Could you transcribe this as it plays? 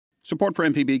Support for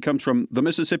MPB comes from the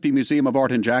Mississippi Museum of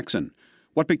Art in Jackson.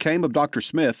 What Became of Dr.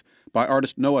 Smith by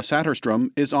artist Noah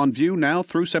Satterstrom is on view now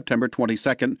through September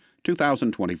 22,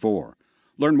 2024.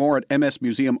 Learn more at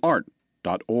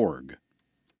msmuseumart.org.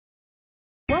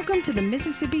 Welcome to the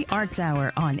Mississippi Arts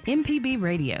Hour on MPB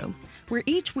Radio, where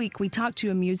each week we talk to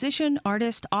a musician,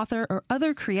 artist, author, or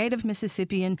other creative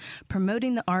Mississippian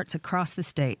promoting the arts across the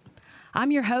state.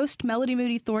 I'm your host, Melody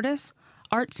Moody Thortis,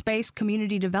 Art Space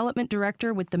Community Development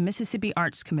Director with the Mississippi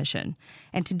Arts Commission.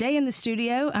 And today in the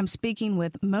studio, I'm speaking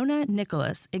with Mona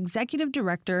Nicholas, Executive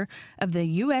Director of the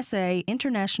USA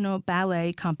International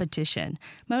Ballet Competition.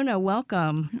 Mona,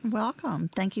 welcome. Welcome.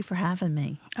 Thank you for having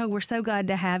me. Oh, we're so glad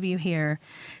to have you here.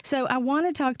 So I want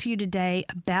to talk to you today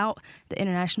about the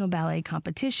International Ballet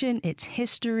Competition, its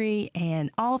history,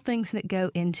 and all things that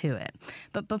go into it.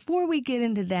 But before we get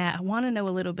into that, I want to know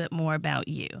a little bit more about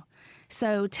you.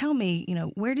 So tell me,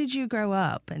 where did you grow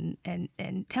up?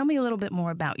 And tell me a little bit more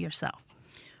about yourself.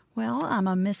 Well, I'm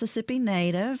a Mississippi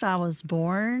native. I was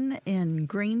born in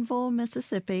Greenville,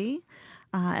 Mississippi.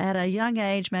 At a young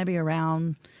age, maybe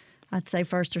around, I'd say,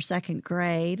 first or second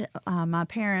grade, my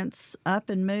parents up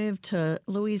and moved to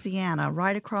Louisiana,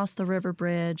 right across the river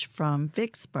bridge from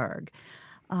Vicksburg.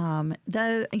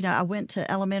 Though, I went to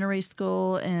elementary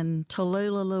school in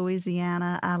Tallulah,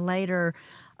 Louisiana, I later...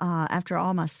 after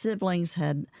all my siblings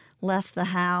had left the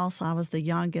house, I was the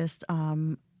youngest,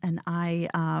 and I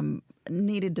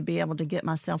needed to be able to get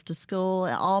myself to school.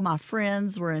 All my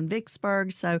friends were in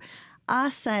Vicksburg, so I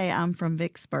say I'm from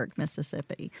Vicksburg,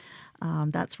 Mississippi.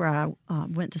 That's where I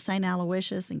went to St.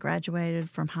 Aloysius and graduated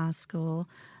from high school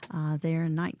there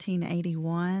in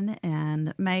 1981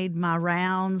 and made my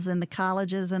rounds in the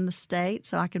colleges in the state.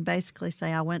 So I could basically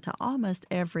say I went to almost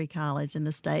every college in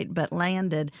the state, but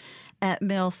landed at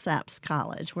Millsaps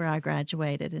College, where I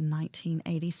graduated in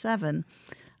 1987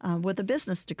 with a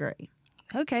business degree.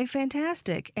 Okay,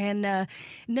 fantastic. And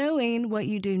knowing what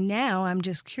you do now, I'm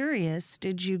just curious,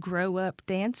 did you grow up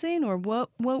dancing, or what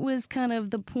was kind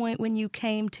of the point when you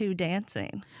came to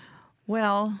dancing?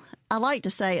 Well, I like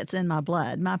to say it's in my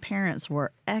blood. My parents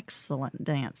were excellent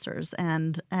dancers,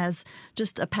 and as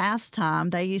just a pastime,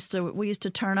 we used to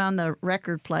turn on the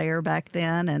record player back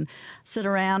then and sit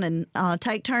around and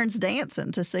take turns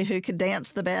dancing to see who could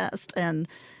dance the best. And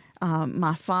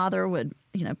my father would,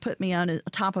 put me on the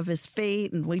top of his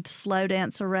feet, and we'd slow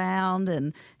dance around.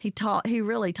 And he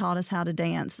really taught us how to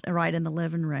dance right in the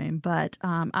living room. But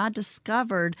I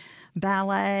discovered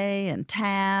ballet and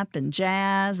tap and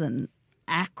jazz and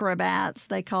acrobats,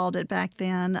 they called it back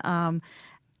then.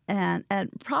 And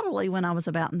probably when I was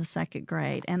about in the second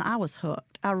grade, and I was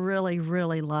hooked. I really,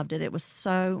 really loved it. It was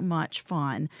so much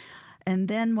fun. And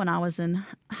then when I was in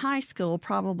high school,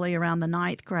 probably around the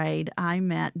ninth grade, I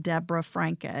met Deborah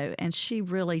Franco, and she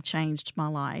really changed my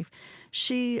life.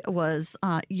 She was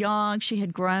young. She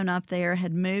had grown up there,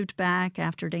 had moved back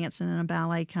after dancing in a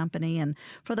ballet company. And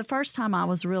for the first time, I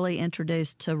was really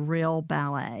introduced to real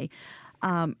ballet.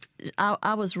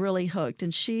 I was really hooked,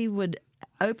 and she would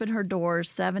open her doors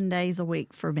 7 days a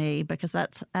week for me because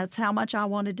that's how much I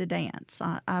wanted to dance.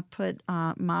 I put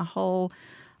my whole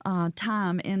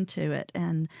time into it,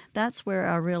 and that's where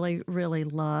I really, really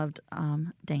loved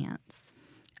dance.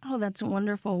 Oh, that's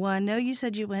wonderful. Well, I know you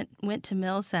said you went to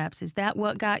Millsaps. Is that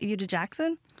what got you to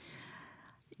Jackson?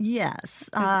 Yes.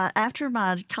 After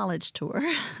my college tour,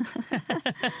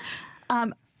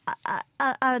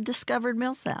 I discovered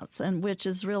Millsaps, and which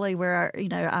is really where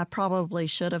I probably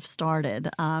should have started.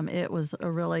 It was a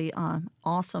really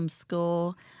awesome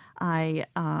school. I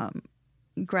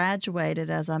graduated,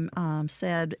 as I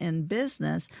said, in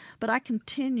business, but I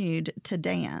continued to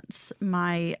dance.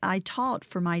 I taught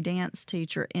for my dance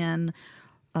teacher in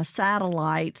a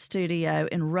satellite studio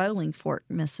in Rolling Fork,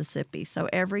 Mississippi. So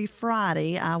every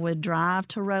Friday I would drive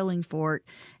to Rolling Fork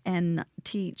and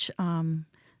teach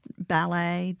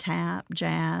ballet, tap,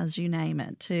 jazz, you name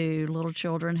it, to little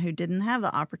children who didn't have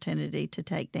the opportunity to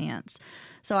take dance.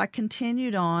 So I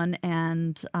continued on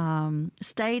and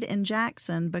stayed in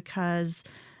Jackson because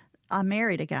I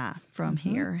married a guy from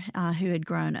here who had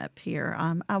grown up here.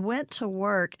 I went to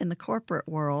work in the corporate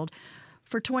world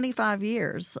for 25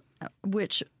 years,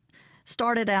 which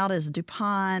started out as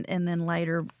DuPont and then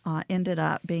later ended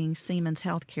up being Siemens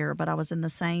Healthcare, but I was in the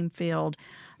same field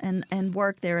and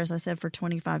worked there, as I said, for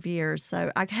 25 years.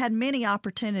 So I had many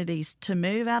opportunities to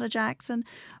move out of Jackson,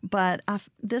 but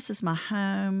this is my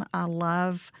home. I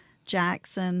love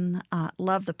Jackson. I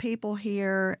love the people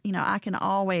here. I can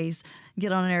always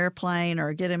get on an airplane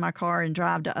or get in my car and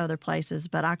drive to other places,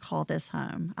 but I call this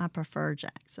home. I prefer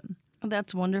Jackson.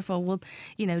 That's wonderful. Well,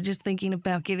 just thinking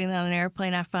about getting on an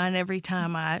airplane, I find every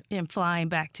time I am flying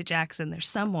back to Jackson, there's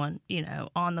someone,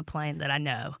 on the plane that I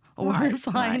know. Or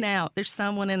flying out, there's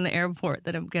someone in the airport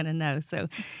that I'm going to know. So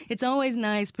it's always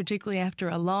nice, particularly after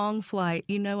a long flight,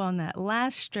 on that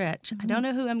last stretch. I don't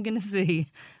know who I'm going to see,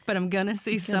 but I'm going to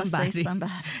see somebody.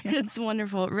 It's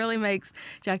wonderful. It really makes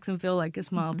Jackson feel like a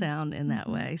small town in that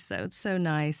way. So it's so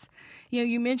nice.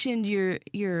 You mentioned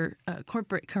your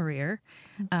corporate career.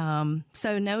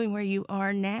 So knowing where you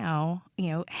are now,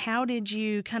 how did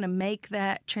you kind of make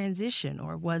that transition?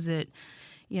 Or was it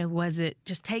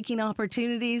just taking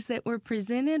opportunities that were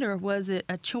presented, or was it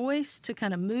a choice to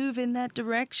kind of move in that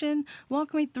direction?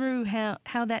 Walk me through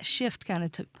how that shift kind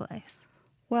of took place.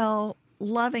 Well,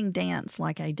 loving dance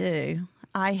like I do,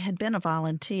 I had been a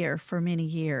volunteer for many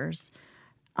years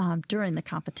during the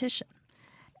competition.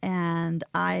 And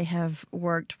I have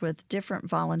worked with different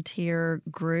volunteer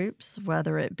groups,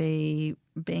 whether it be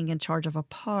being in charge of a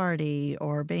party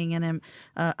or being in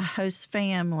a host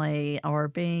family or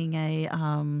being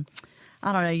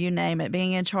I don't know, you name it,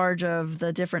 being in charge of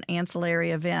the different ancillary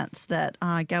events that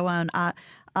go on. I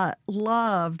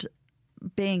loved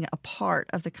being a part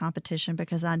of the competition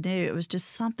because I knew it was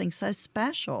just something so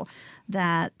special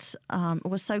that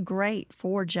was so great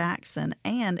for Jackson,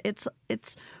 and it's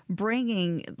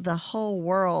bringing the whole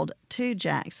world to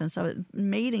Jackson. So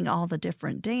meeting all the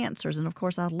different dancers, and of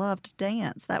course I loved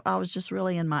dance. That I was just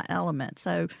really in my element.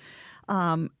 So,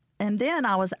 and then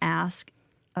I was asked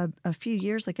a few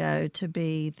years ago to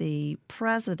be the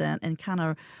president and kind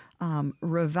of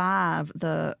revive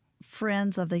the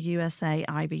Friends of the USA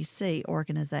IBC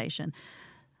organization.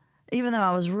 Even though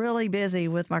I was really busy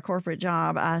with my corporate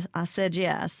job, I said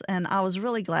yes, and I was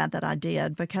really glad that I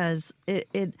did because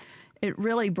it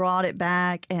really brought it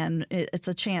back, and it's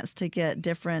a chance to get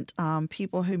different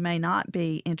people who may not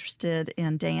be interested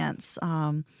in dance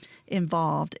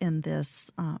involved in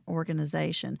this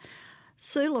organization.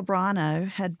 Sue Lebrano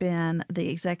had been the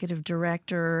executive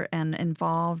director and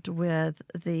involved with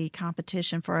the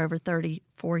competition for over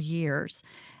 34 years,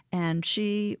 and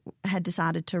she had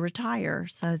decided to retire.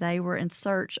 So they were in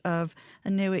search of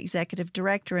a new executive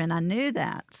director, and I knew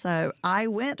that, so I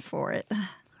went for it.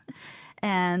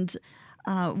 And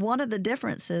one of the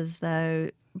differences,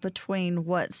 though, between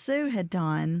what Sue had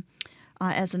done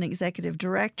as an executive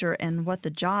director and what the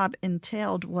job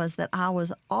entailed was that I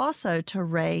was also to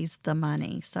raise the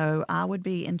money. So I would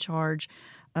be in charge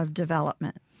of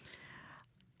development.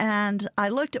 And I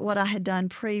looked at what I had done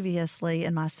previously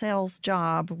in my sales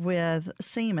job with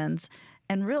Siemens,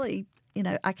 and really,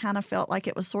 I kind of felt like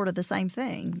it was sort of the same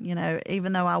thing.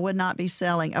 Even though I would not be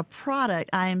selling a product,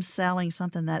 I am selling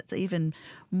something that's even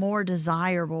more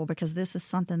desirable because this is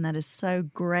something that is so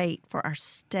great for our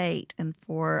state and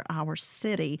for our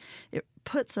city. It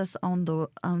puts us on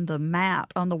the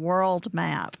map, on the world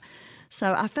map.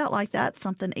 So I felt like that's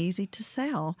something easy to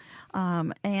sell.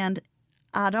 And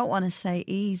I don't want to say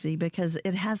easy because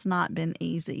it has not been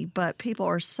easy, but people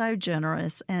are so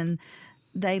generous and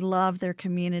they love their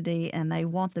community and they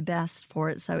want the best for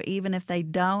it. So even if they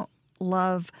don't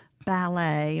love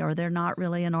ballet or they're not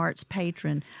really an arts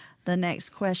patron, the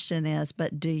next question is,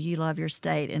 but do you love your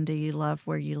state and do you love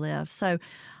where you live? So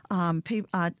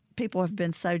people have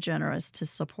been so generous to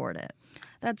support it.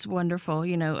 That's wonderful.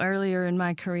 Earlier in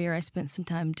my career, I spent some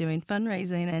time doing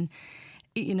fundraising, and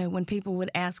when people would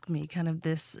ask me kind of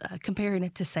this, comparing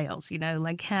it to sales,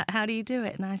 like how do you do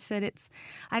it? And I said,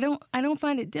 I don't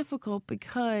find it difficult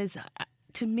because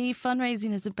to me,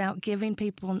 fundraising is about giving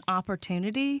people an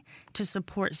opportunity to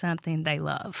support something they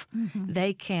love. Mm-hmm.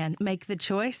 They can make the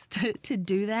choice to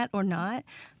do that or not,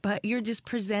 but you're just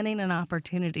presenting an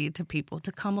opportunity to people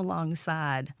to come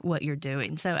alongside what you're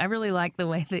doing. So I really like the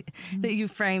way that you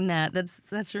frame that.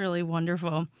 That's really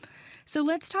wonderful. So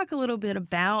let's talk a little bit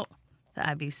about the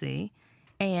IBC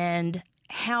and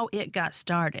how it got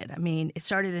started. I mean, it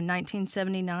started in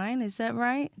 1979, is that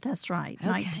right? That's right, okay.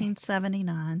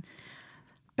 1979.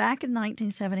 Back in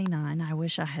 1979, I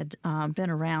wish I had been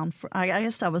around. I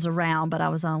guess I was around, but I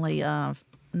was only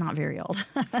not very old.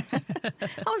 I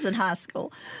was in high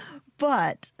school.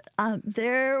 But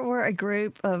there were a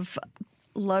group of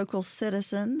local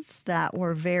citizens that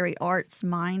were very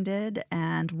arts-minded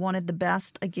and wanted the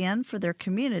best, again, for their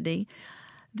community.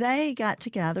 They got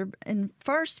together, and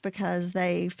first because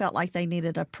they felt like they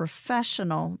needed a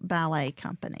professional ballet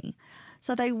company.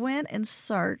 So they went in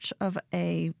search of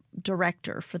a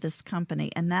director for this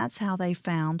company, and that's how they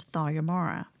found Thalia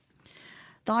Mara.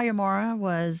 Thalia Mara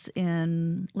was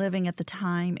living at the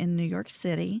time in New York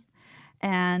City,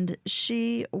 and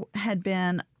she had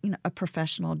been a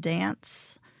professional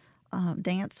dance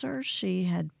dancer. She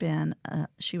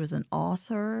was an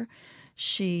author.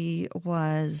 She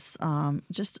was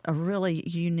just a really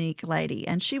unique lady.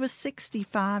 And she was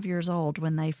 65 years old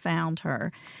when they found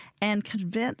her and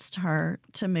convinced her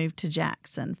to move to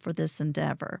Jackson for this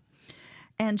endeavor.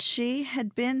 And she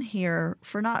had been here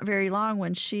for not very long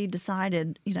when she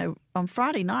decided, on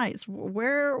Friday nights,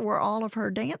 where were all of her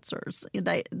dancers?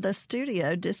 The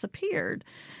studio disappeared.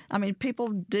 I mean, people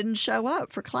didn't show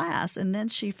up for class. And then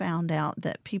she found out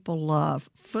that people love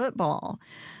football.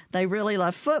 They really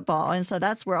love football. And so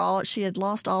that's where she had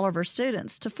lost all of her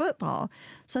students to football.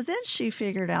 So then she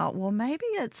figured out, well, maybe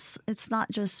it's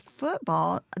not just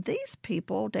football. These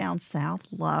people down south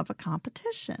love a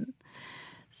competition.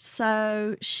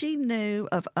 So she knew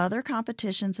of other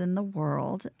competitions in the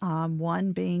world,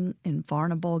 one being in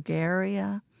Varna,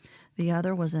 Bulgaria. The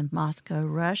other was in Moscow,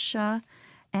 Russia.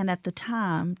 And at the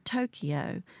time,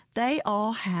 Tokyo. They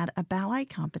all had a ballet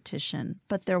competition,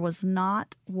 but there was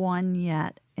not one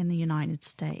yet in the United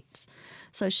States.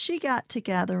 So she got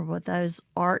together with those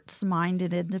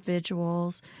arts-minded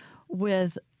individuals,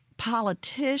 with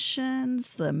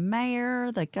politicians, the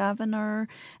mayor, the governor,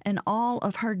 and all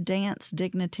of her dance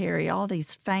dignitary, all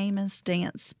these famous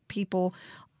dance people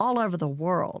all over the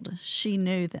world. She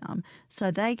knew them.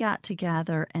 So they got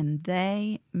together and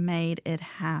they made it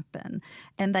happen.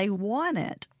 And they won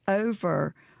it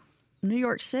over New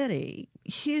York City,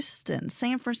 Houston,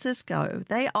 San Francisco.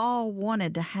 They all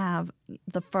wanted to have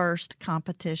the first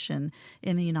competition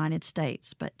in the United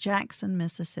States, but Jackson,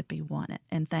 Mississippi won it.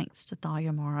 And thanks to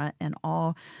Thalia Mara and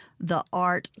all the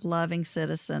art-loving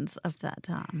citizens of that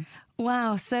time.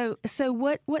 Wow. So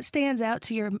what stands out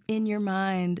to in your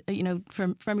mind,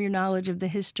 from your knowledge of the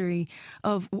history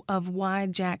of why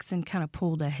Jackson kind of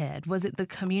pulled ahead? Was it the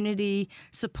community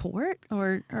support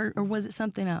or was it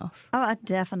something else? Oh, I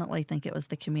definitely think it was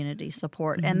the community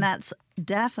support. Mm-hmm. And that's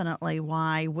definitely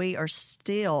why we are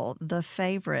still the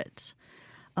favorite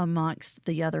amongst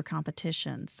the other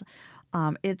competitions.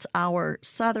 It's our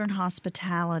Southern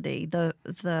hospitality,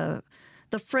 the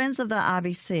friends of the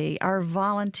IBC, our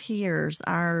volunteers,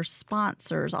 our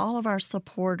sponsors, all of our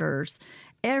supporters.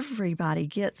 Everybody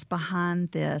gets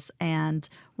behind this and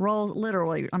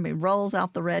rolls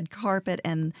out the red carpet,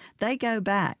 and they go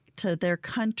back to their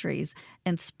countries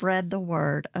and spread the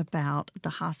word about the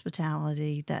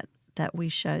hospitality that we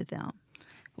show them.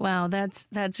 Wow,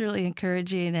 that's really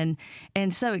encouraging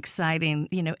and so exciting.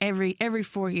 Every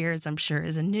 4 years, I'm sure,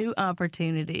 is a new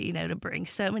opportunity, to bring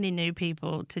so many new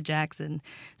people to Jackson.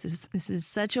 This is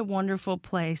such a wonderful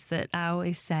place that I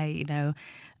always say,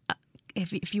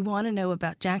 if you want to know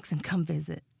about Jackson, come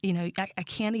visit. I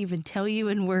can't even tell you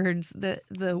in words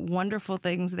the wonderful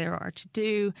things there are to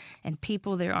do and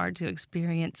people there are to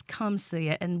experience. Come see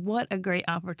it. And what a great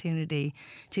opportunity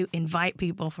to invite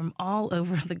people from all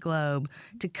over the globe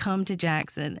to come to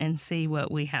Jackson and see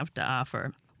what we have to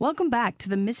offer. Welcome back to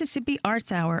the Mississippi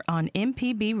Arts Hour on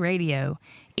MPB Radio.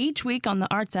 Each week on the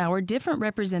Arts Hour, different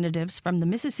representatives from the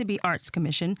Mississippi Arts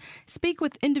Commission speak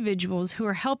with individuals who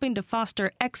are helping to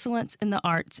foster excellence in the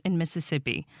arts in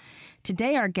Mississippi.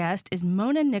 Today, our guest is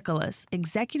Mona Nicholas,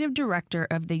 Executive Director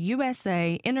of the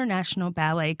USA International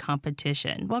Ballet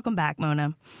Competition. Welcome back,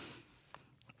 Mona.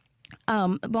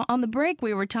 On the break,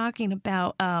 we were talking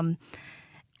about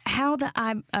how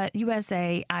the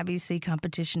USA IBC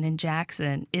competition in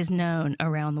Jackson is known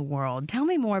around the world. Tell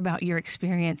me more about your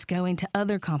experience going to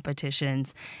other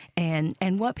competitions and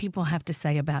what people have to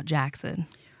say about Jackson.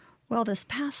 Well, this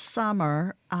past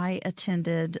summer, I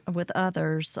attended with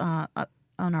others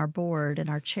on our board and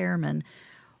our chairman.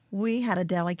 We had a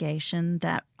delegation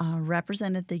that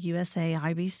represented the USA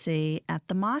IBC at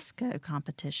the Moscow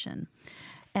competition.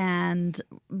 And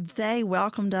they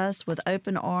welcomed us with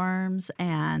open arms,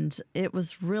 and it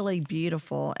was really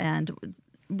beautiful. And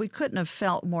we couldn't have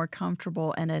felt more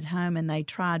comfortable and at home, and they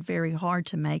tried very hard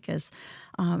to make us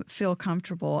feel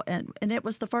comfortable. And it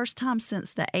was the first time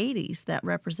since the 80s that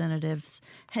representatives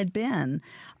had been.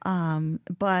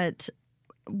 But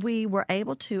we were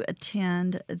able to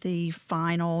attend the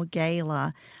final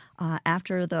gala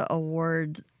after the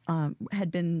award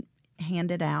had been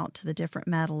handed out to the different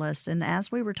medalists. And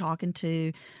as we were talking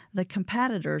to the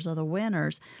competitors or the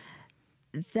winners,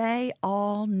 they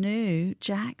all knew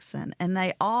Jackson, and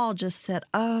they all just said,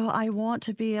 "Oh, I want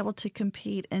to be able to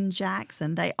compete in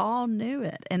Jackson." They all knew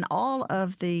it, and all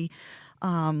of the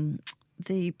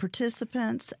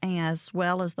participants, as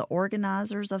well as the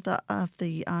organizers of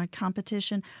the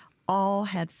competition, all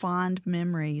had fond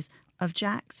memories of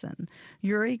Jackson.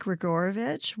 Yuri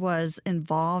Grigorovich was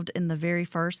involved in the very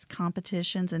first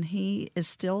competitions, and he is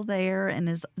still there and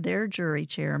is their jury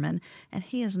chairman, and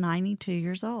he is 92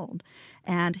 years old.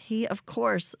 And he, of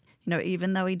course,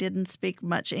 even though he didn't speak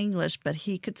much English, but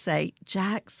he could say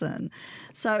Jackson.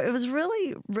 So it was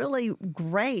really, really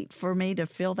great for me to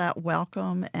feel that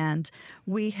welcome. And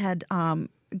we had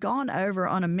gone over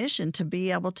on a mission to be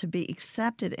able to be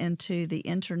accepted into the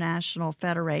International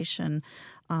Federation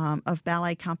of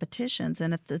Ballet Competitions.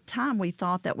 And at the time, we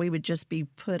thought that we would just be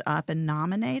put up and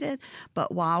nominated.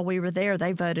 But while we were there,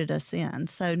 they voted us in.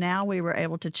 So now we were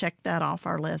able to check that off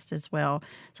our list as well.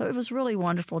 So it was really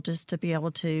wonderful just to be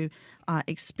able to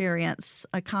experience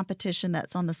a competition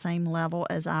that's on the same level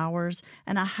as ours.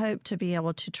 And I hope to be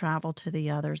able to travel to the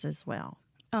others as well.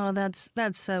 Oh, that's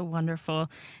so wonderful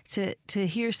to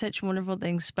hear such wonderful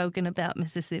things spoken about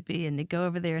Mississippi and to go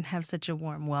over there and have such a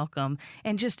warm welcome.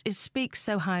 And just it speaks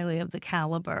so highly of the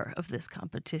caliber of this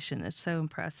competition. It's so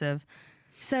impressive.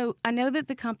 So I know that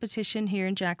the competition here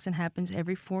in Jackson happens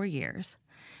every 4 years.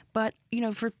 But,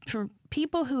 for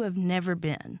people who have never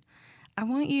been, I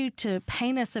want you to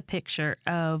paint us a picture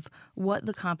of what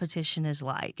the competition is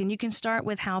like. And you can start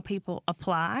with how people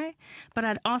apply, but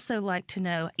I'd also like to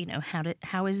know,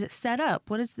 how is it set up?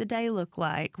 What does the day look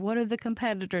like? What are the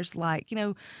competitors like?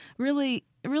 Really,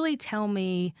 really tell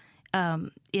me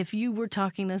if you were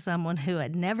talking to someone who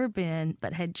had never been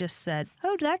but had just said,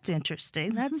 oh, that's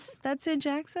interesting. That's in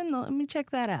Jackson. Let me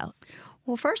check that out.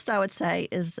 Well, first I would say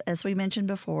is, as we mentioned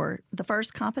before, the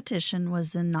first competition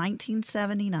was in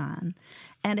 1979,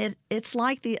 and it's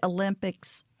like the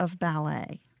Olympics of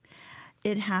ballet.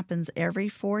 It happens every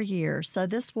 4 years, so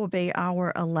this will be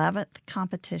our 11th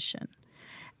competition.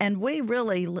 And we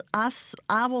really,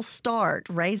 I will start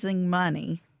raising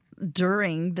money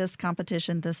during this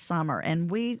competition this summer, and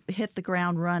we hit the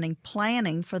ground running,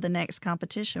 planning for the next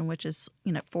competition, which is,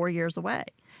 4 years away.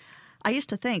 I used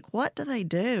to think, what do they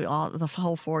do the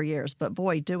whole 4 years? But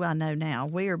boy, do I know now.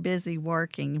 We are busy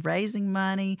working, raising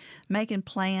money, making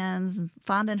plans,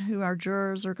 finding who our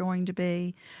jurors are going to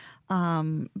be.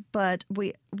 But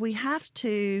we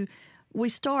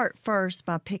start first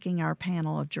by picking our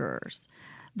panel of jurors.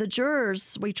 The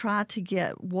jurors, we try to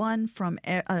get one from,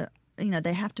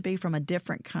 they have to be from a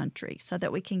different country so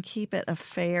that we can keep it a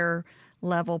fair,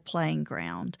 level playing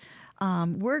ground.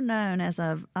 We're known, as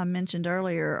I mentioned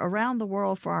earlier, around the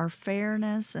world for our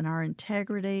fairness and our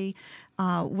integrity.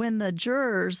 When the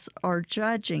jurors are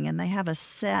judging and they have a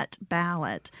set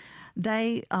ballot,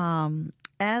 they,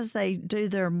 as they do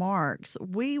their marks,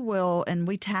 we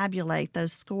tabulate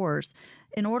those scores.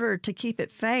 In order to keep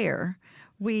it fair,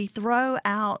 we throw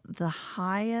out the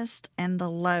highest and the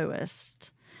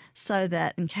lowest, so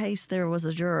that in case there was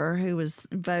a juror who was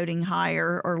voting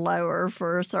higher or lower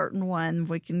for a certain one,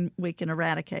 we can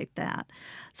eradicate that.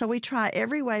 So we try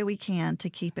every way we can to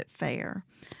keep it fair.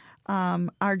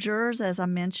 Our jurors, as I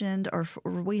mentioned,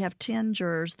 we have 10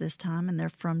 jurors this time, and they're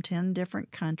from 10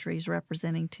 different countries,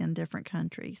 representing 10 different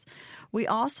countries. We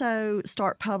also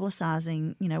start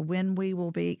publicizing, when we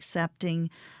will be accepting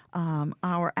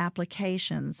our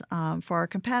applications for our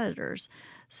competitors.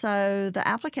 So the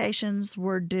applications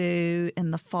were due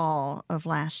in the fall of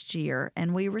last year,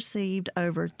 and we received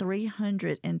over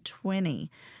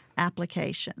 320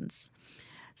 applications.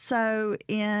 So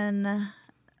in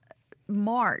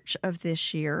March of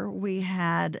this year, we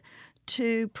had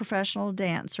 2 professional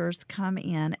dancers come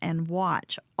in and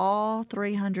watch all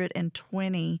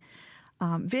 320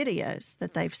 videos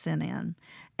that they've sent in,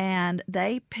 and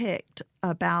they picked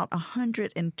about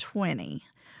 120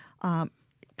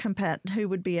 who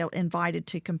would be invited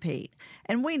to compete.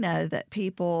 And we know that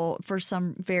people, for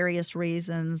some various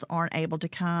reasons, aren't able to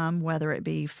come, whether it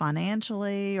be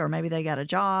financially, or maybe they got a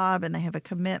job and they have a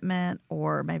commitment,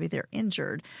 or maybe they're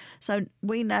injured. So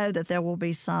we know that there will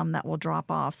be some that will drop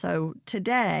off. So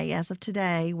today, as of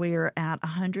today, we are at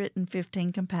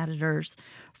 115 competitors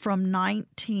from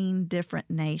 19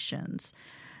 different nations.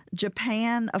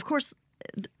 Japan, of course,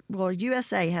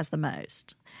 USA has the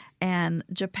most, and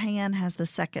Japan has the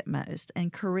second most,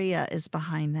 and Korea is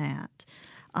behind that.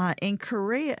 In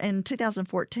Korea, in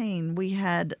 2014, we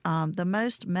had the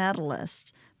most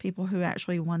medalists, people who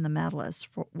actually won the medalists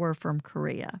were from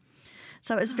Korea.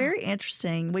 So it's very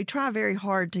interesting. We try very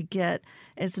hard to get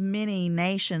as many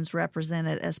nations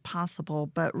represented as possible,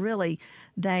 but really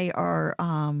they are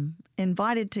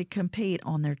invited to compete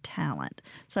on their talent.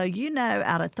 So,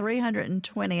 out of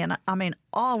 320, and I mean,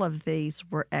 all of these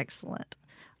were excellent.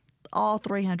 all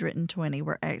 320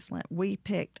 were excellent. We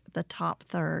picked the top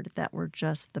third that were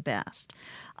just the best.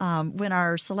 When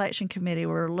our selection committee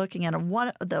were looking at them,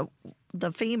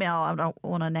 the female, I don't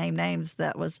want to name names,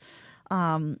 that was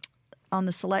on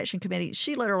the selection committee,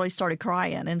 she literally started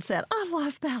crying and said, "I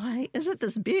love ballet. Isn't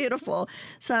this beautiful?"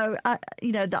 So,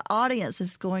 the audience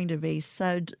is going to be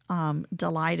so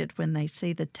delighted when they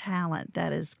see the talent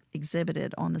that is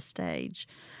exhibited on the stage.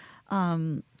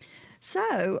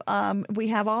 So we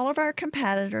have all of our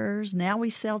competitors. Now we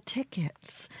sell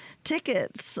tickets.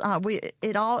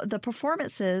 The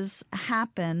performances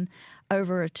happen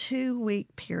over a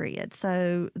 2-week period.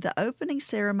 So the opening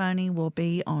ceremony will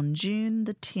be on June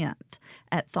the 10th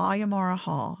at Thalia-Mara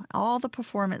Hall. All the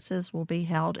performances will be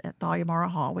held at Thalia-Mara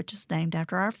Hall, which is named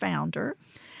after our founder.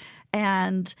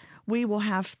 And we will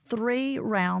have 3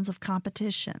 rounds of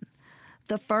competition.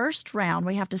 The first round,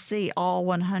 we have to see all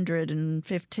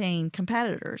 115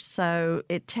 competitors, so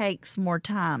it takes more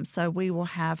time. So we will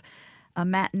have a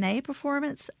matinee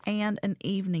performance and an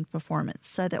evening performance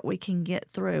so that we can get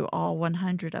through all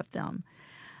 100 of them.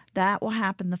 That will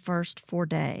happen the first 4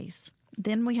 days.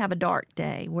 Then we have a dark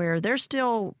day where they're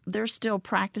still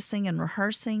practicing and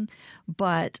rehearsing,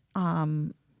 but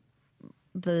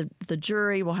the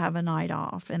jury will have a night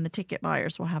off and the ticket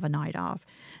buyers will have a night off.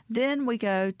 Then we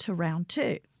go to round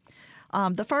 2.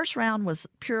 The first round was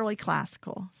purely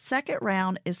classical. Second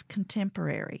round is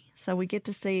contemporary. So we get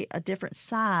to see a different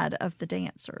side of the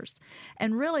dancers.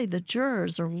 And really the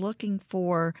jurors are looking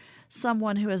for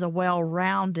someone who is a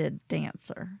well-rounded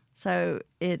dancer. So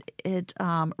it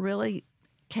really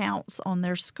counts on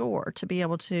their score to be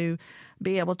able to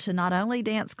not only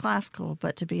dance classical,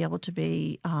 but to be able to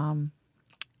be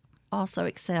also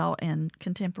excel in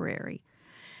contemporary.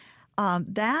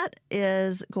 That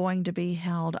is going to be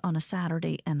held on a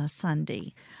Saturday and a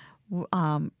Sunday.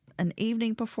 An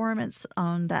evening performance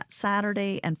on that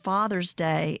Saturday, and Father's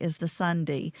Day is the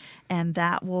Sunday, and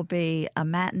that will be a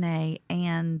matinee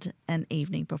and an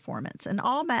evening performance. And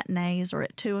all matinees are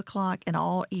at 2 o'clock, and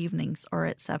all evenings are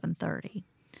at 7:30.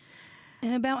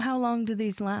 And about how long do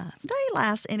these last? They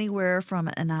last anywhere from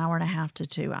an hour and a half to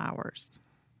 2 hours.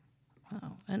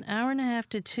 Wow. An hour and a half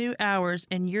to 2 hours,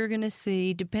 and you're going to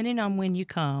see, depending on when you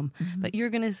come, but you're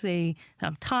going to see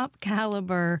top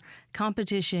caliber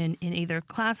competition in either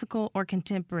classical or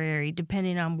contemporary,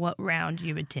 depending on what round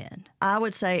you attend. I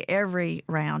would say every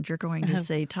round you're going to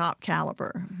see top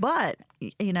caliber. But,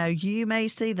 you may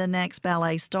see the next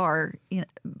ballet star,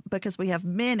 because we have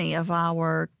many of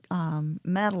our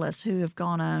medalists who have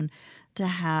gone on to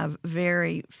have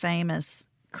very famous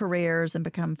careers and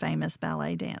become famous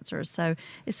ballet dancers. So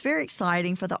it's very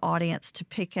exciting for the audience to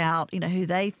pick out, who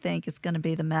they think is going to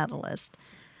be the medalist.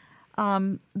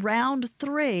 Round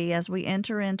 3, as we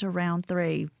enter into round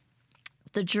 3,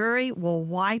 the jury will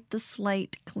wipe the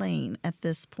slate clean at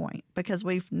this point because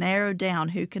we've narrowed down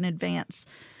who can advance.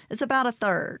 It's about a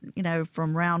third,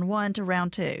 from round 1 to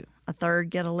round 2. A third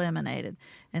get eliminated.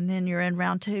 And then you're in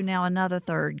round 2, now another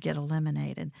third get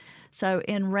eliminated. So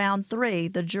in round 3,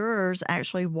 the jurors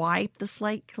actually wipe the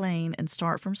slate clean and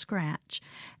start from scratch.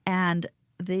 And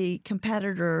the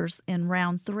competitors in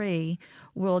round 3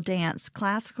 will dance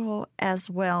classical as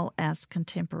well as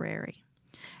contemporary.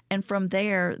 And from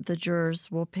there, the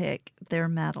jurors will pick their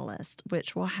medalist,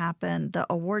 which will happen. The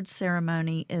awards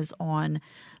ceremony is on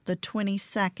the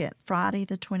 22nd, Friday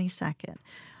the 22nd.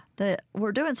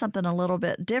 We're doing something a little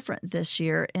bit different this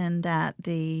year in that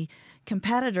the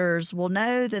competitors will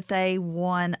know that they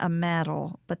won a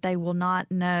medal, but they will not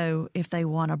know if they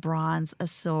won a bronze, a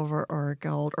silver, or a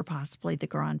gold, or possibly the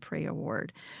Grand Prix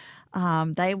award.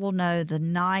 They will know the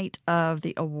night of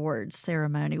the awards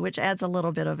ceremony, which adds a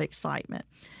little bit of excitement.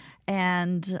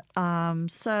 And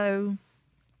so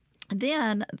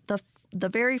then the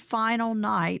very final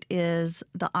night is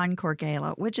the Encore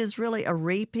Gala, which is really a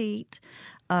repeat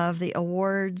of the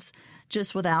awards,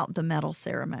 just without the medal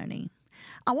ceremony.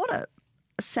 I want to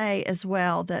say as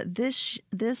well that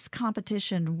this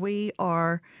competition, we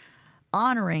are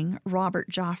honoring Robert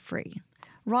Joffrey.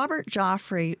 Robert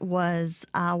Joffrey was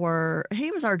our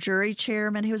jury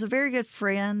chairman. He was a very good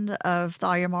friend of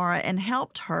Thalia-Mara and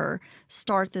helped her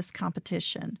start this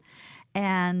competition.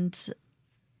 And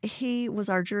he was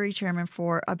our jury chairman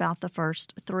for about the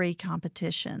first 3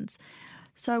 competitions.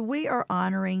 So we are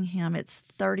honoring him. It's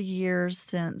 30 years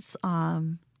since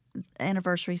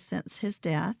anniversary since his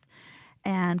death.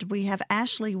 And we have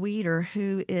Ashley Weeder,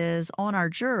 who is on our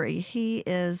jury. He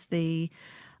is the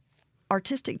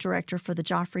artistic director for the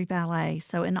Joffrey Ballet.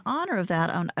 So in honor of that,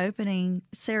 on opening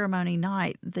ceremony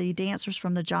night, the dancers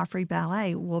from the Joffrey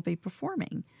Ballet will be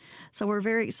performing. So we're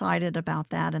very excited about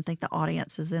that and think the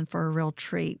audience is in for a real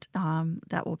treat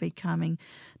that will be coming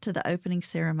to the opening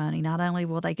ceremony. Not only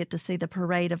will they get to see the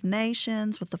Parade of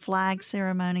Nations with the flag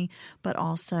ceremony, but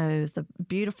also the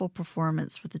beautiful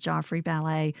performance with the Joffrey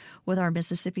Ballet with our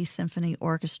Mississippi Symphony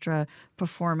Orchestra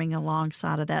performing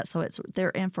alongside of that. So they're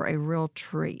in for a real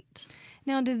treat.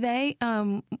 Now, do they,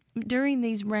 during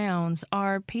these rounds,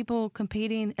 are people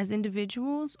competing as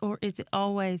individuals, or is it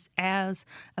always as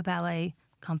a ballet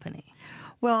company?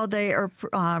 Well, they are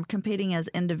competing as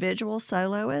individual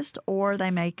soloists, or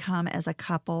they may come as a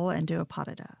couple and do a pas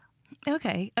de deux.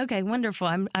 Okay, wonderful.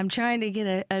 I'm trying to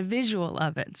get a visual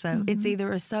of it. So it's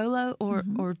either a solo or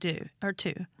two.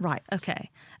 Right. Okay,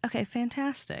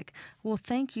 fantastic. Well,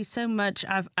 thank you so much.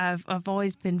 I've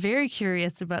always been very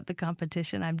curious about the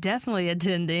competition. I'm definitely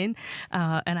attending,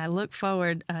 and I look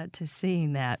forward to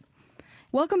seeing that.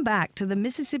 Welcome back to the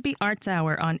Mississippi Arts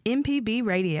Hour on MPB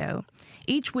Radio.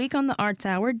 Each week on the Arts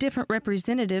Hour, different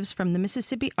representatives from the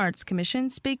Mississippi Arts Commission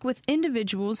speak with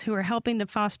individuals who are helping to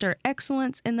foster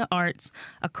excellence in the arts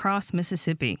across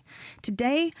Mississippi.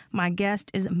 Today, my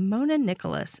guest is Mona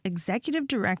Nicholas, Executive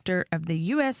Director of the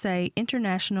USA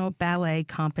International Ballet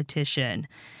Competition.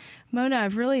 Mona,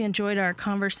 I've really enjoyed our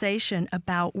conversation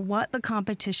about what the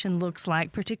competition looks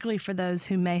like, particularly for those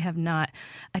who may have not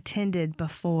attended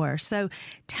before. So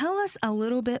tell us a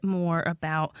little bit more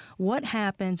about what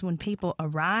happens when people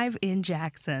arrive in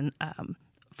Jackson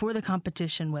for the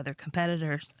competition, whether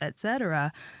competitors,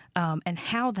 etc., and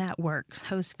how that works,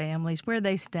 host families, where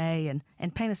they stay,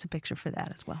 and paint us a picture for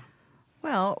that as well.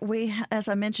 Well, as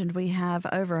I mentioned, we have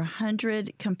over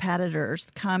 100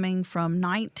 competitors coming from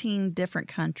 19 different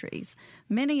countries.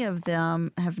 Many of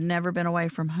them have never been away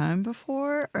from home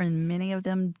before, and many of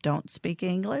them don't speak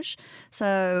English.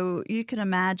 So you can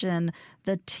imagine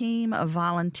the team of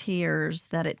volunteers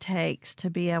that it takes to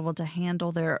be able to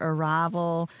handle their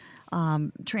arrival,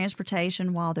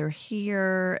 transportation while they're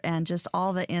here, and just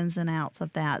all the ins and outs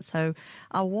of that. So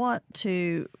I want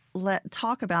to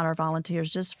talk about our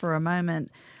volunteers just for a moment.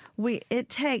 It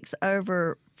takes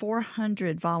over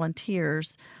 400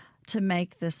 volunteers to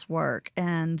make this work,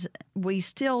 and we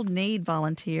still need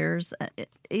volunteers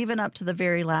even up to the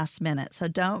very last minute. So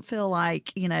don't feel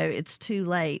like, it's too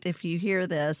late. If you hear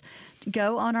this,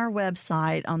 go on our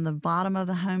website. On the bottom of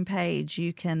the homepage,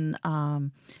 you can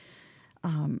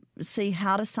see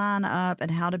how to sign up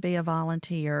and how to be a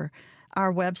volunteer.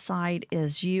 Our website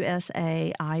is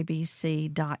usaibc.com.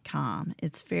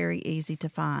 It's very easy to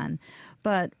find.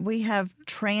 But we have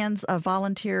a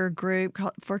volunteer group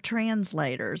for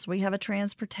translators. We have a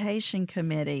transportation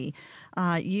committee.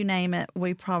 You name it,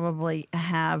 we probably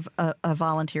have a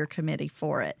volunteer committee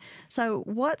for it. So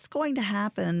what's going to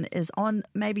happen is on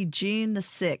maybe June the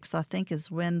 6th, I think, is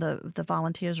when the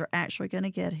volunteers are actually going to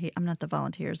get here. I'm not the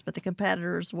volunteers, but the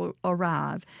competitors will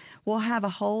arrive. We'll have a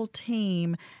whole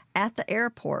team at the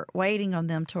airport waiting on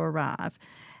them to arrive.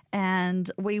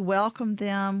 And we welcome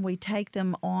them. We take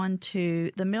them on to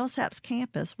the Millsaps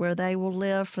campus where they will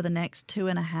live for the next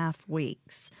 2.5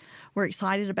 weeks. We're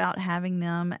excited about having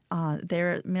them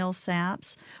there at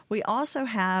Millsaps. We also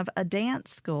have a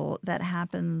dance school that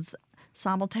happens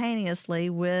simultaneously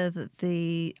with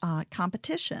the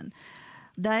competition.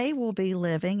 They will be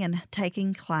living and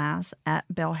taking class at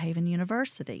Belhaven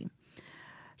University.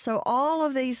 So all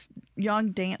of these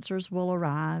young dancers will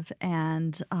arrive,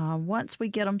 and once we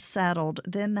get them settled,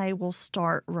 then they will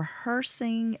start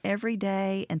rehearsing every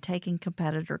day and taking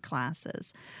competitor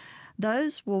classes.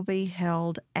 Those will be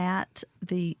held at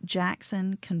the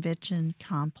Jackson Convention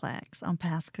Complex on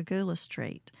Pascagoula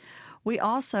Street. We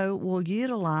also will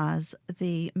utilize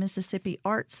the Mississippi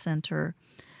Arts Center,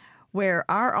 where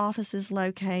our office is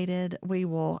located. We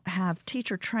will have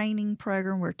teacher training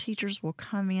program where teachers will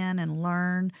come in and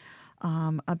learn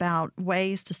about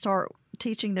ways to start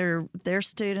teaching their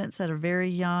students at a very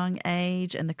young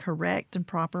age in the correct and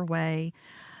proper way.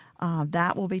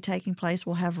 That will be taking place.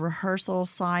 We'll have rehearsal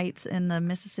sites in the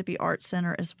Mississippi Arts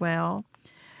Center as well.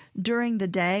 During the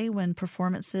day, when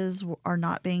performances are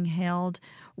not being held,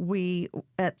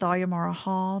 at Thalia Mara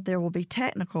Hall, there will be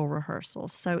technical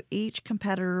rehearsals. So each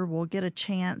competitor will get a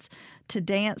chance to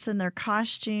dance in their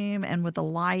costume and with the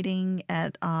lighting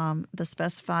at the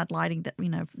specified lighting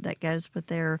that goes with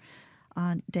their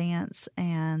dance.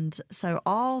 And so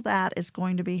all that is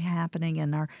going to be happening.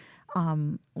 And our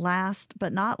last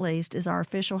but not least is our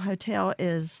official hotel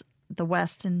is the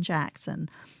Westin Jackson.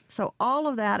 So all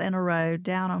of that in a row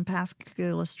down on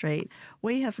Pascagoula Street,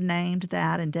 we have named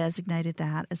that and designated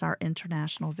that as our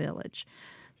International Village.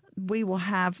 We will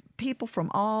have people from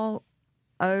all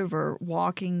over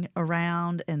walking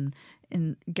around and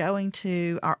in going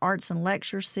to our arts and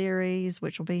lecture series,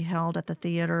 which will be held at the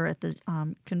theater at the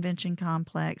convention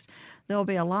complex. There'll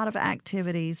be a lot of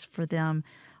activities for them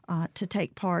to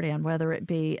take part in, whether it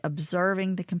be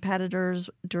observing the competitors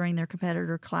during their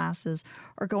competitor classes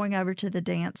or going over to the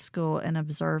dance school and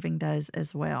observing those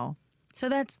as well. So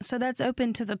that's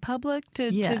open to the public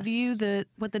to view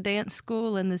what the dance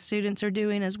school and the students are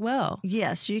doing as well.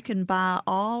 Yes, you can buy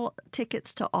all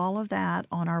tickets to all of that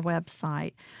on our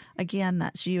website. Again,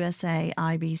 that's usaibc.com.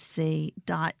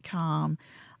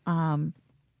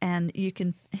 And you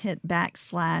can hit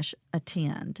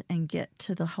 /attend and get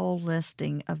to the whole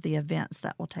listing of the events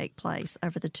that will take place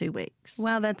over the 2 weeks.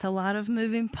 Wow, that's a lot of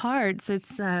moving parts.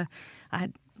 It's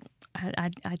I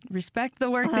respect the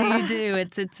work that you do.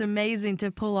 It's amazing to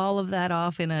pull all of that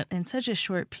off in such a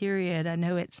short period. I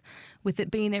know with it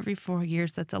being every 4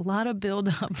 years, that's a lot of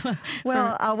buildup.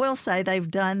 Well, I will say they've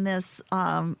done this.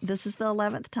 This is the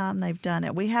 11th time they've done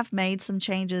it. We have made some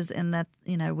changes in that,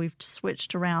 we've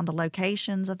switched around the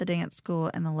locations of the dance school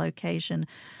and the location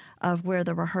of where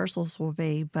the rehearsals will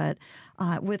be. But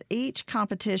with each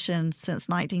competition since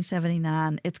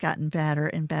 1979, it's gotten better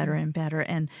and better and better.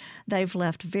 And they've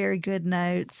left very good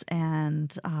notes.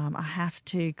 And I have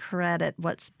to credit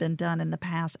what's been done in the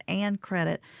past and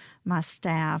credit my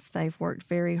staff. They've worked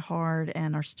very hard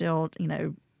and are still,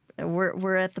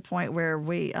 we're at the point where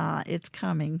it's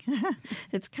coming.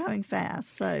 It's coming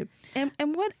fast. So,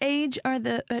 and what age are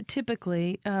the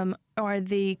typically are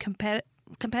the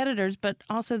competitors, but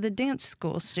also the dance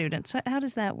school students? How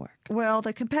does that work? Well,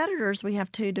 the competitors, we have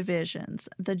two divisions.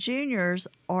 The juniors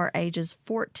are ages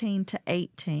 14 to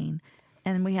 18,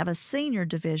 and we have a senior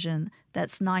division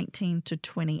that's 19 to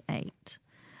 28.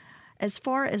 As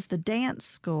far as the dance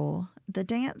school,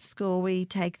 we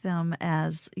take them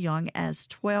as young as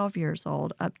 12 years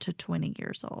old up to 20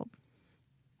 years old.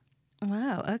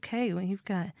 Wow. Okay. Well, you've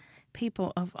got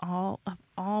people of all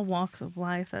walks of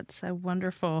life. That's so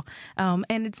wonderful. And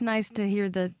it's nice to hear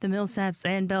the Millsaps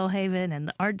and Belhaven and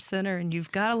the Arts Center, and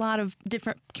you've got a lot of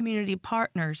different community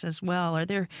partners as well. Are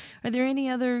there any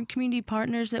other community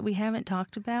partners that we haven't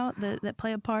talked about that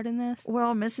play a part in this?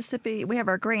 Well, Mississippi, we have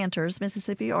our grantors.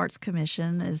 Mississippi Arts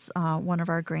Commission is one of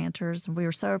our grantors, and we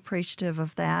are so appreciative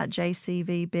of that.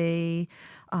 JCVB,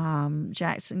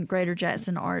 Greater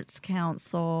Jackson Arts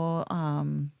Council,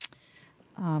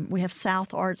 we have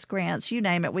South Arts grants. You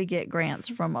name it, we get grants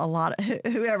from a lot of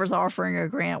whoever's offering a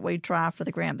grant. We try for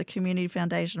the grant. The Community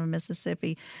Foundation of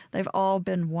Mississippi, they've all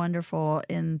been wonderful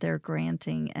in their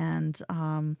granting, and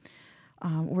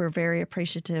we're very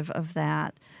appreciative of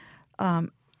that.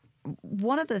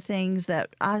 One of the things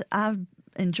that I've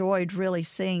enjoyed really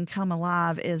seeing come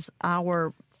alive is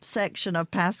our section of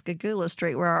Pascagoula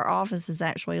Street where our office is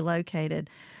actually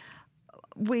located.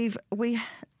 We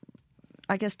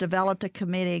developed a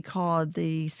committee called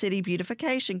the City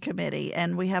Beautification Committee,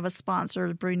 and we have a sponsor,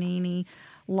 the Brunini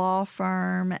Law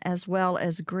Firm, as well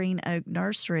as Green Oak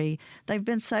Nursery. They've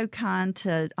been so kind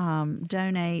to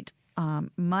donate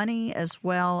money as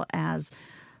well as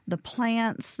the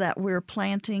plants that we're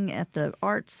planting at the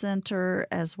Arts Center,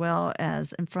 as well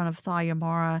as in front of Thalia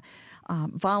Mara.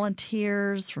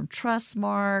 Volunteers from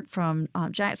Trustmark, from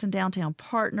Jackson Downtown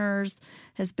Partners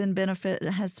has been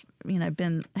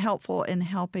been helpful in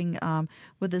helping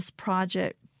with this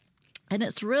project, and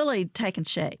it's really taken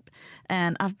shape.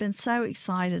 And I've been so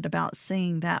excited about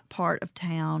seeing that part of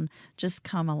town just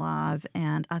come alive.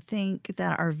 And I think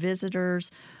that our visitors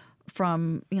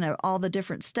from all the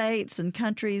different states and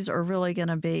countries are really going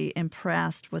to be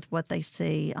impressed with what they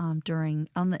see on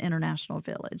the International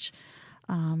Village.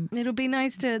 It'll be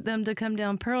nice to them to come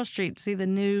down Pearl Street to see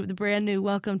the brand new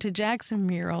Welcome to Jackson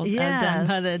mural done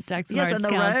by the Jackson Arts Council. Yes, and the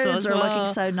roads are well.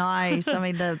 looking so nice. I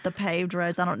mean, the paved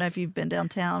roads. I don't know if you've been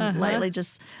downtown lately,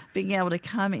 just being able to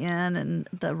come in and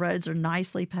the roads are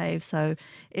nicely paved. So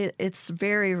it's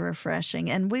very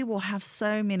refreshing. And we will have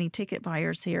so many ticket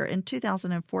buyers here. In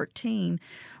 2014,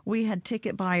 we had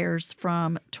ticket buyers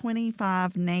from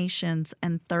 25 nations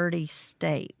and 30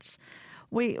 states.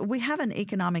 We have an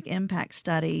economic impact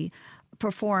study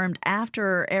performed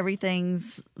after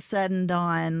everything's said and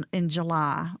done in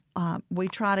July. We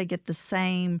try to get the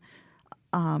same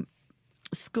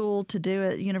school to do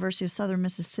it. University of Southern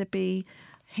Mississippi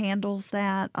handles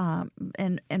that,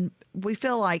 and we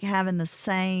feel like having the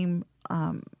same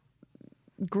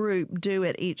group do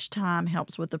it each time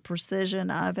helps with the precision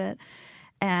of it.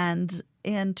 And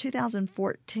in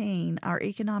 2014, our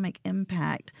economic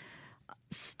impact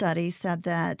study said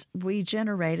that we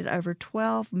generated over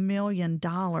 $12 million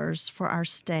for our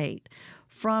state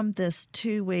from this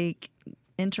 2-week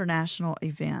international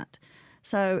event.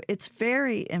 So it's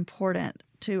very important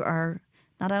to our,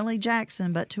 not only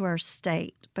Jackson, but to our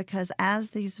state. Because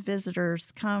as these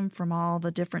visitors come from all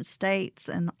the different states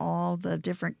and all the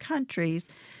different countries,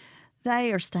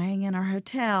 they are staying in our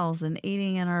hotels and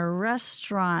eating in our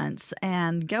restaurants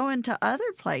and going to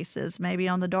other places. Maybe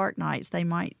on the dark nights, they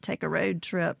might take a road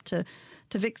trip to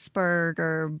Vicksburg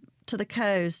or to the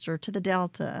coast or to the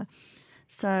Delta.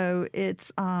 So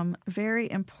it's very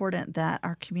important that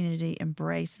our community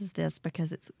embraces this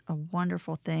because it's a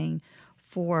wonderful thing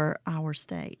for our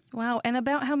state. Wow. And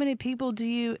about how many people do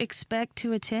you expect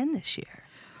to attend this year?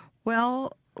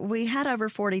 Well, we had over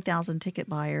 40,000 ticket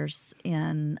buyers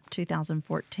in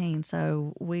 2014,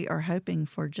 so we are hoping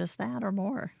for just that or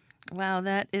more. Wow,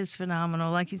 that is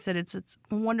phenomenal. Like you said, it's a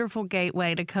wonderful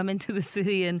gateway to come into the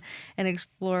city and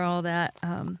explore all that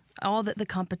the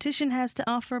competition has to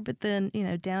offer, but then,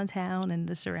 downtown and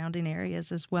the surrounding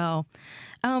areas as well.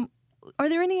 Are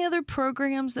there any other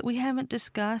programs that we haven't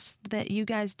discussed that you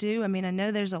guys do? I mean, I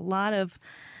know there's a lot of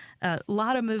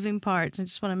moving parts. I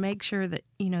just want to make sure that,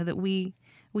 that we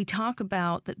talk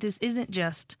about that this isn't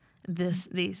just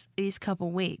these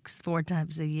couple weeks 4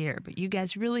 times a year, but you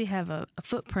guys really have a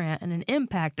footprint and an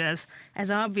impact as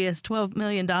obvious, $12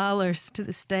 million to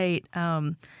the state.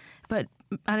 But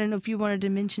I don't know if you wanted to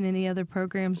mention any other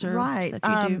programs or right.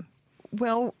 that you do.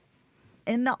 Well,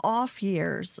 in the off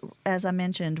years, as I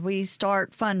mentioned, we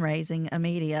start fundraising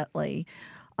immediately.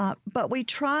 But we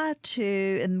try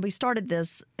to, and we started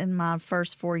this in my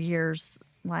first 4 years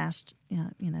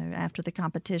after the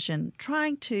competition,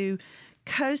 trying to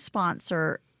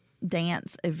co-sponsor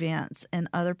dance events in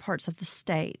other parts of the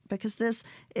state because this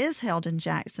is held in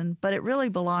Jackson, but it really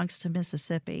belongs to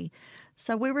Mississippi.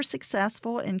 So we were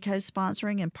successful in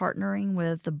co-sponsoring and partnering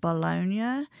with the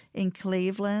Bologna in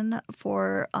Cleveland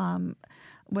for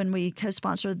when we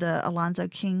co-sponsored the Alonzo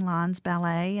King Lines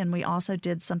Ballet, and we also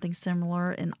did something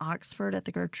similar in Oxford at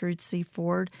the Gertrude C.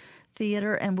 Ford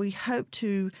Theater, and we hope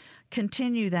to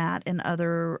continue that in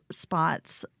other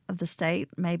spots of the state,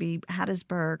 maybe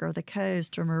Hattiesburg or the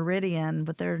Coast or Meridian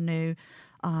with their new,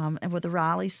 and with the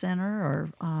Riley Center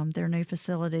or their new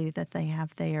facility that they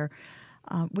have there.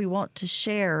 We want to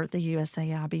share the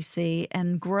USAIBC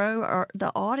and grow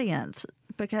the audience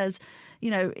because,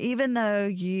 even though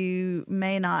you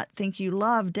may not think you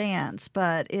love dance,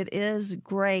 but it is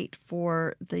great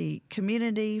for the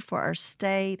community, for our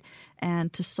state,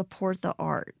 and to support the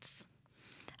arts.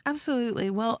 Absolutely.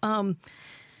 Well,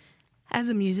 as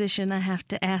a musician, I have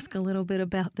to ask a little bit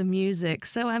about the music.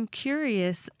 So I'm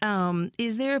curious,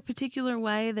 is there a particular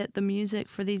way that the music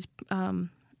for these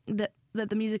that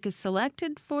the music is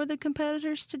selected for the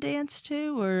competitors to dance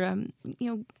to, or do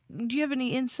you have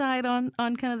any insight on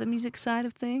kind of the music side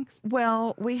of things?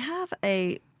 Well, we have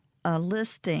a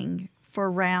listing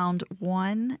for round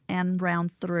 1 and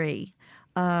round 3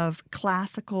 of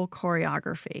classical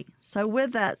choreography. So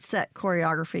with that set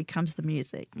choreography comes the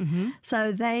music. Mm-hmm.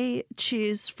 So they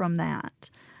choose from that.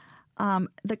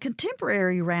 The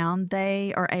contemporary round,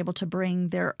 they are able to bring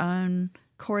their own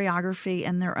choreography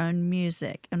and their own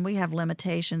music. And we have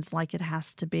limitations like it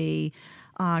has to be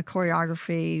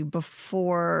choreography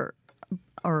before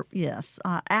or,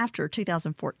 after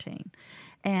 2014.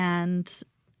 And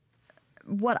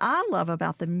what I love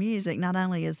about the music, not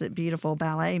only is it beautiful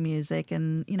ballet music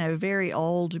and, very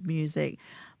old music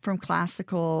from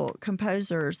classical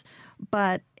composers,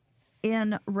 but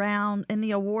in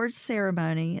the awards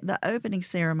ceremony, the opening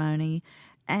ceremony,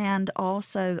 and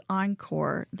also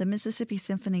encore, the Mississippi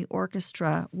Symphony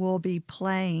Orchestra will be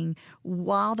playing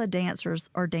while the dancers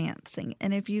are dancing.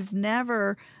 And if you've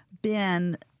never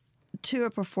been to a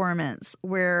performance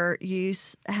where you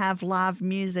have live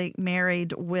music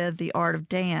married with the art of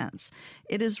dance,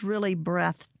 it is really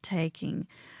breathtaking.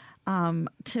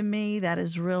 To me, that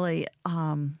is really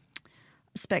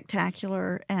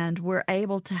spectacular, and we're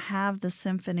able to have the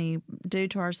symphony, due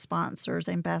to our sponsors,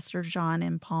 Ambassador John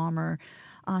M. Palmer,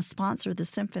 sponsor the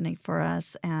symphony for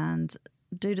us, and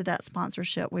due to that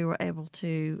sponsorship, we were able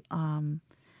to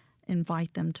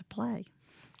invite them to play.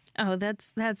 Oh,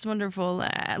 that's wonderful.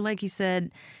 Like you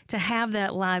said, to have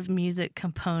that live music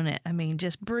component,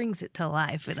 just brings it to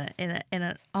life in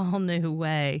an all new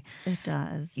way. It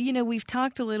does. We've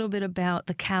talked a little bit about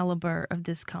the caliber of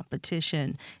this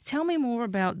competition. Tell me more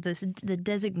about the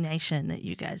designation that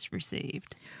you guys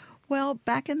received. Well,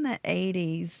 back in the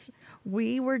 80s,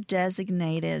 we were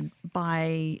designated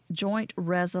by joint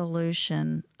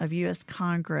resolution of U.S.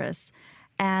 Congress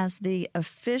as the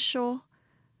official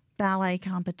ballet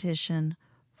competition,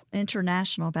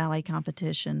 international ballet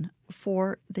competition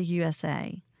for the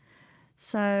USA.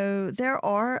 So there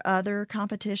are other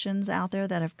competitions out there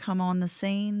that have come on the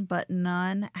scene, but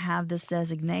none have this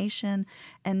designation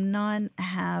and none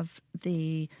have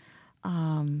the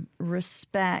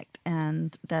respect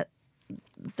and that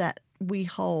we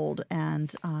hold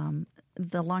and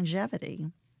the longevity.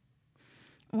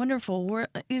 Wonderful.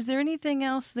 Is there anything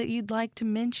else that you'd like to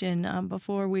mention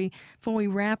before we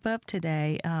wrap up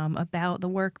today about the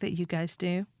work that you guys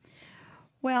do?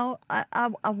 Well,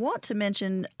 I want to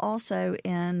mention also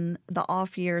in the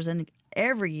off years and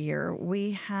every year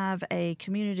we have a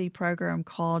community program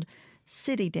called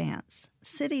City Dance.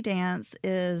 City Dance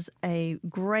is a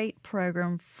great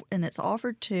program and it's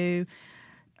offered to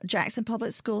Jackson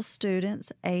Public School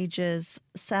students ages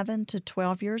 7 to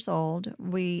 12 years old.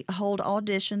 We hold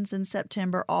auditions in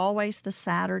September, always the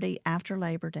Saturday after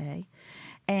Labor Day.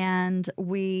 And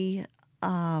we,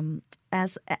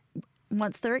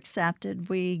 once they're accepted,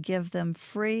 we give them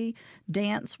free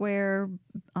dance wear,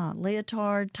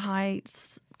 leotard,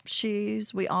 tights,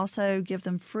 shoes. We also give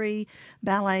them free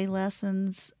ballet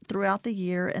lessons throughout the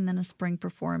year and then a spring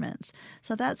performance.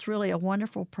 So that's really a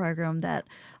wonderful program that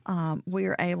we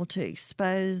are able to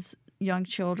expose young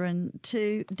children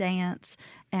to dance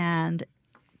and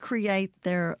create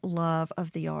their love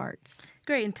of the arts.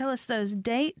 Great. And tell us those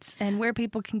dates and where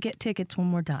people can get tickets one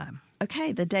more time.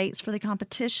 Okay, the dates for the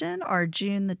competition are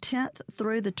June the 10th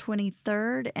through the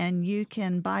 23rd, and you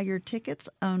can buy your tickets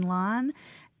online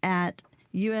at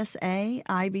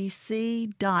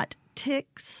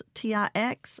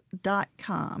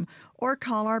usaibc.tix.com or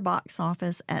call our box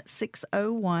office at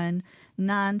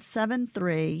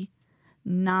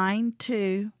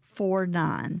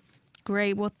 601-973-9249.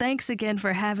 Great. Well, thanks again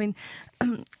for having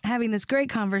this great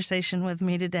conversation with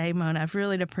me today, Mona. I've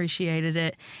really appreciated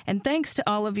it. And thanks to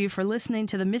all of you for listening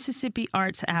to the Mississippi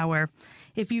Arts Hour.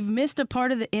 If you've missed a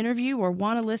part of the interview or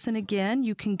want to listen again,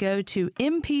 you can go to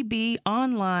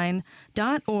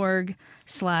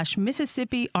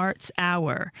mpbonline.org/Mississippi Arts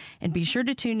Hour. And be sure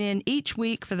to tune in each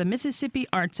week for the Mississippi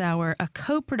Arts Hour, a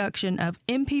co-production of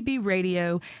MPB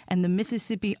Radio and the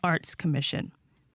Mississippi Arts Commission.